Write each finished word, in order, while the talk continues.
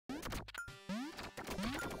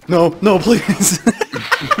No, no, please.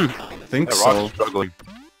 I think That so. rock's struggling.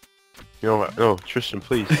 You know what? No, Tristan,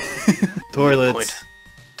 please. Toilets.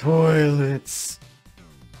 Toilets.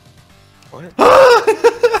 What?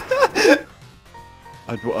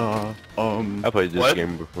 I played this What?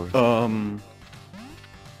 game before.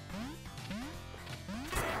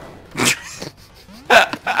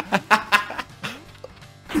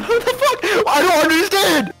 What the fuck? I don't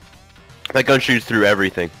understand! That gun shoots through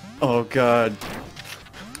everything. Oh god.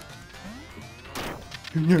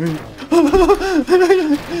 Please!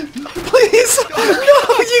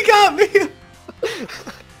 No, you got me!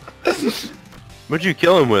 What'd you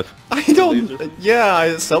kill him with? I don't...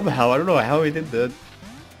 Yeah, somehow. I don't know how he did that.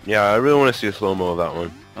 Yeah, I really want to see a slow-mo of that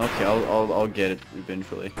one. Okay, I'll get it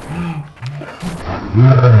eventually.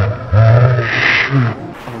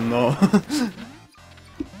 Oh no.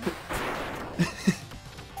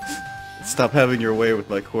 Stop having your way with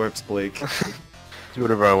my corpse, Blake. Do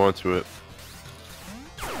whatever I want to it.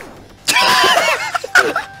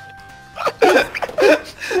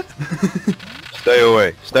 Stay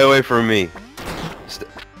away. Stay away from me.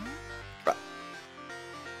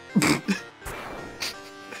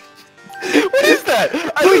 What is that?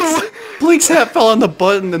 Blake's hat fell on the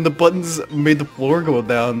button and the buttons made the floor go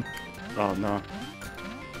down. Oh no.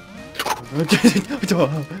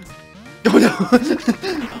 Oh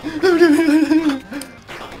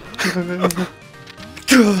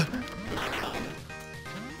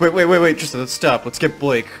no. Wait, just let's stop. Let's get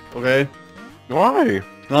Blake, okay? Why?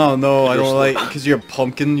 Oh no, I don't like, because you're a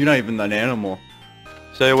pumpkin, you're not even an animal.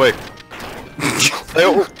 Stay away. Stay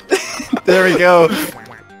away. There we go.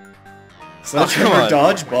 Such come a on.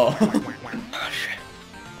 dodgeball.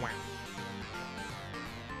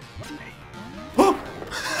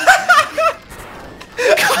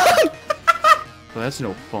 Well, that's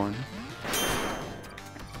no fun.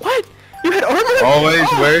 What? You had armor? Always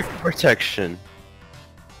wear protection.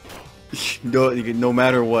 No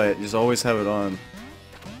matter what, just always have it on.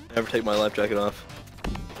 Never take my life jacket off.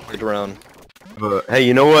 Wait around. Hey,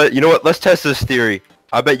 you know what? You know what? Let's test this theory.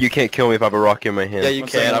 I bet you can't kill me if I have a rock in my hand. Yeah, you One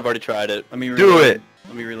can. second. I've already tried it. Let me Do reload. it.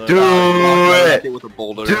 Let me reload. Do Rock it. with a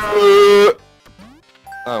boulder. Do it.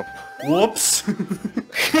 Oh. Whoops.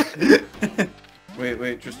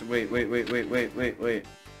 wait, just wait.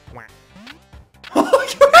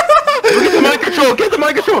 Get the mind control! Get the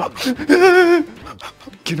mind control!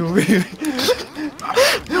 Get over here.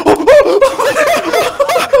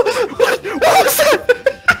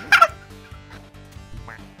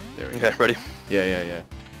 There we go. Okay, ready? Yeah.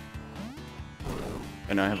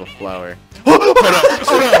 And I have a flower.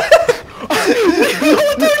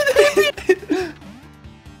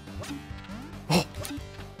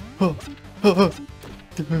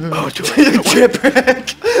 Oh,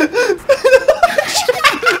 Chipwreck!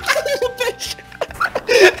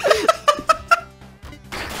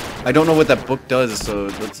 I don't know what that book does, so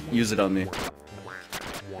let's use it on me.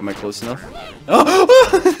 Am I close enough? Oh!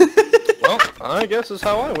 Well, I guess that's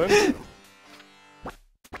how I win.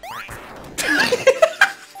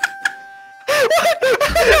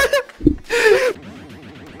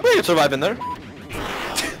 We can survive in there.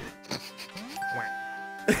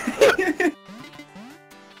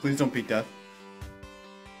 Please don't beat death.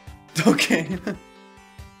 Okay.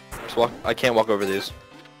 Just walk. I can't walk over these.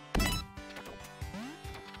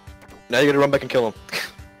 Now you gotta run back and kill him.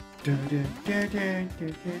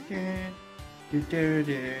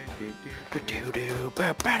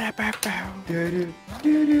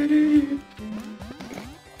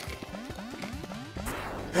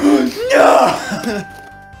 No!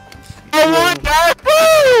 I want that!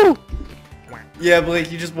 Woo! Yeah,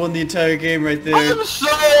 Blake, you just won the entire game right there. I'm so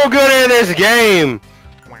good at this game!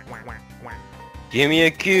 Give me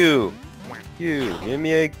a Q. Q. Give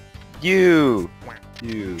me a U.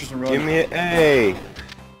 U. Just run. Give me an A.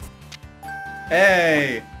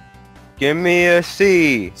 Hey! Give me a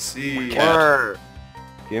C. C. Word.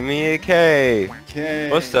 Give me a K.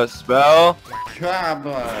 K. What's that spell?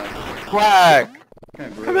 Cabba. Quack.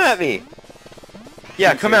 Kinda gross. Come at me. Yeah,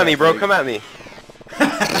 Can't come say at that, me, bro. Blake. Come at me.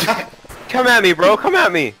 Come at me, bro. Come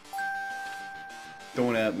at me.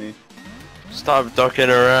 Don't at me. Stop ducking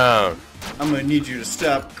around. I'm gonna need you to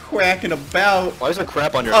stop quacking about. Why is there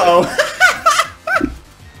crap on your head? Uh-oh.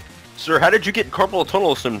 Sir, how did you get carpal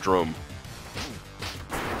tunnel syndrome?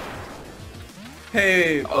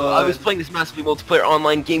 Hey, I was playing this massively multiplayer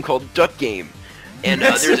online game called Duck Game. And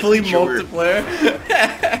there's a massively feature where-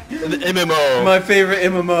 multiplayer. The MMO. My favorite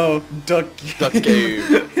MMO, Duck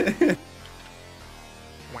Game.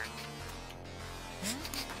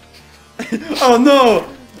 Oh no!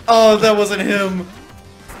 Oh, that wasn't him.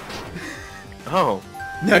 Oh.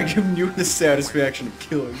 Not giving you the satisfaction of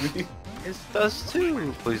killing me. It does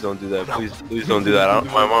too. Please don't do that. Please don't do that.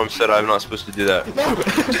 My mom said I'm not supposed to do that.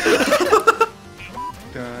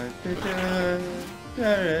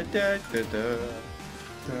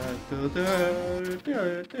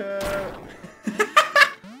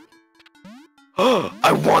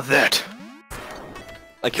 I want that.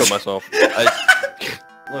 I killed myself.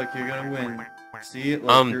 Look, you're gonna win. See it?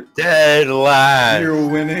 Look, I'm dead last. You're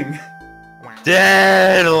winning.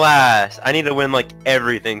 Dead last. I need to win like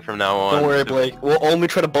everything from now on. Don't worry, Blake. We'll only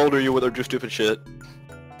try to boulder you with our do stupid shit.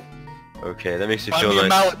 Okay, that makes you Find feel me a nice.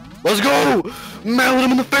 mallet. Let's go! Mallet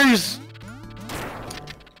him in the face!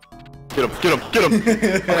 Get him, get him, get him!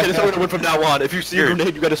 Okay, that's how we're gonna win from now on. If you see a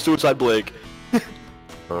grenade, you gotta suicide Blake.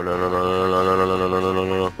 Oh no no no no no no no no no no no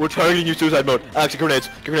no. We're targeting you suicide mode. Alex, grenades,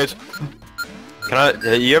 grenades. Can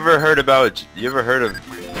I? You ever heard of?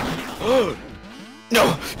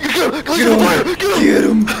 No! Get him! Get him! Get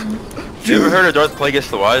him! You ever heard of Darth Plagueis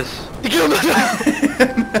the Wise? Get him!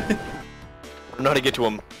 I don't know how to get to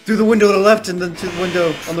him. Through the window to the left and then to the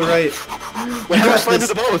window on the right. Wait, how do I slide through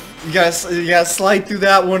the both? You gotta slide through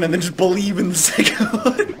that one and then just believe in the second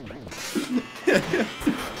one.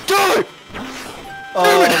 Die!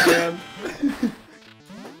 Oh man.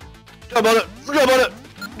 Jump on it! Jump on it!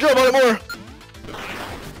 Jump on it more!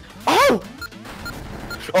 Oh!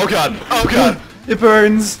 Oh god! Oh god! It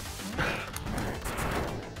burns.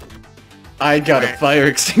 I got a fire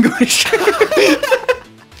extinguisher.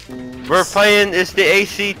 We're playing. It's the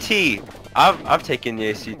ACT. I've taken the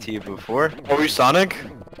ACT before. Are we Sonic?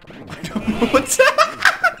 I don't know what's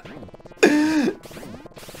that.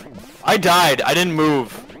 I died. I didn't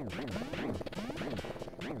move.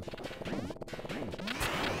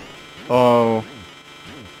 Oh.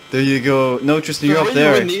 There you go. No, Tristan, you're The up way you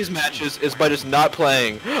there. win these matches is by just not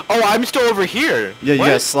playing. Oh, I'm still over here. Yeah, you What?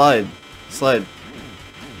 gotta slide. Slide.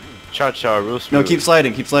 Cha-cha, real smooth. No, keep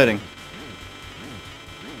sliding, keep sliding.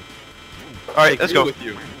 Alright, let's Take me go. with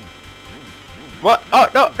you. What? Oh,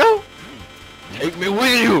 no, no! Take me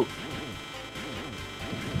with you.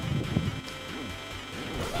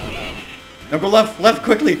 No, go left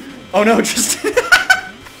quickly. Oh no, Tristan.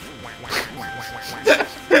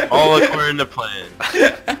 All according to plan.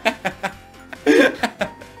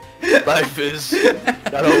 Life is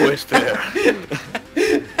not always fair.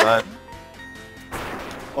 But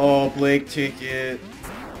Oh, Blake, take it.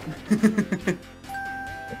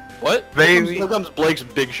 What? Baby. Here comes Blake's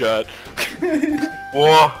big shot.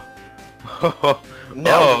 whoa.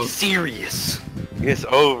 Now Oh. be serious. It's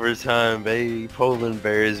overtime, baby. Poland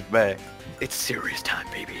Bear is back. It's serious time,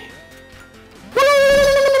 baby.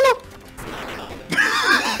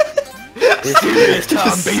 It's Serious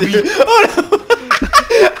time, baby. Oh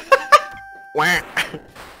Wah.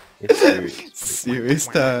 It's serious. no. Serious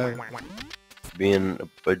time. Being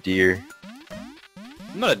a deer.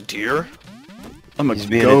 I'm not a deer. I'm a He's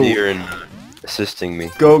being goat. a deer and assisting me.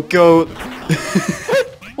 Go goat.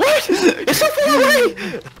 What? It's so far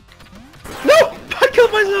away! No! I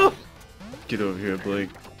killed myself! Get over here, Blake.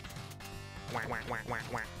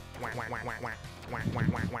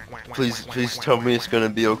 Please tell me it's gonna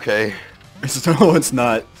be okay. No, it's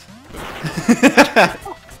not.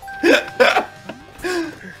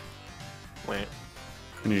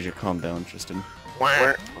 I need you to calm down, Tristan.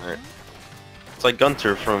 It's like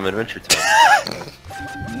Gunter from Adventure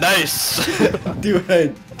Time. Nice! Dude, I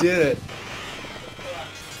did it.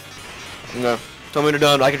 No. Tell me when you're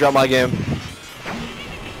done, I can drop my game.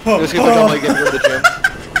 Oh, Let's get drop my game, go to the gym.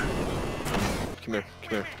 Come here, come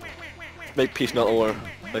here. Make peace, not war.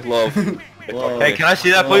 Make love. Make Love. Hey, can I see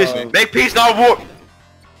that, please? Love. Make peace, not war!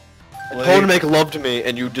 I told him to make love to me,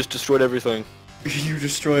 and you just destroyed everything. You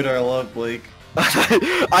destroyed our love, Blake.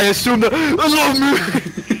 I assumed that love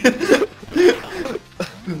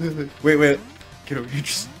me! Wait. Get over here,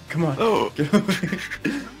 just come on. Oh. Get over here.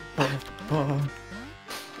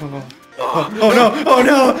 Oh no! Oh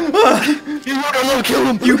no! You want our love, kill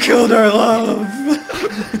him! You killed our love!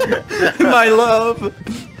 My love!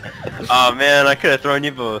 Oh man, I could have thrown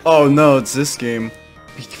you both. Oh no, it's this game.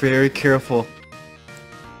 Be very careful.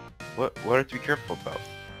 What have to be careful about?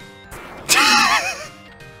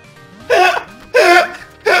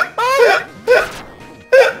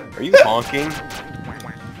 Are you honking?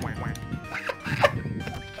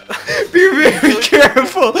 Be very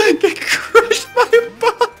careful! Get crushed by a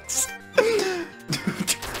box!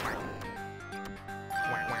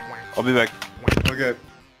 I'll be back. Okay.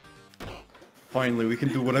 Finally, we can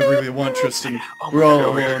do whatever we want, Tristan. We're all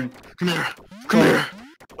alone. Come here! Come here!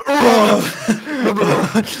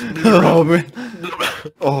 Oh man.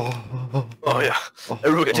 Oh. Oh yeah.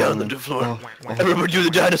 Everyone get down on the floor. Everyone do the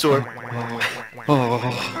dinosaur. Oh,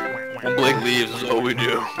 When Blake leaves, is all we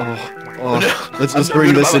do. oh. Let's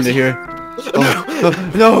bring this into here.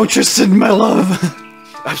 Oh, no, Tristan, my love.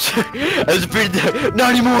 I'm sorry. I was pretty there.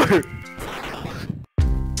 Not anymore.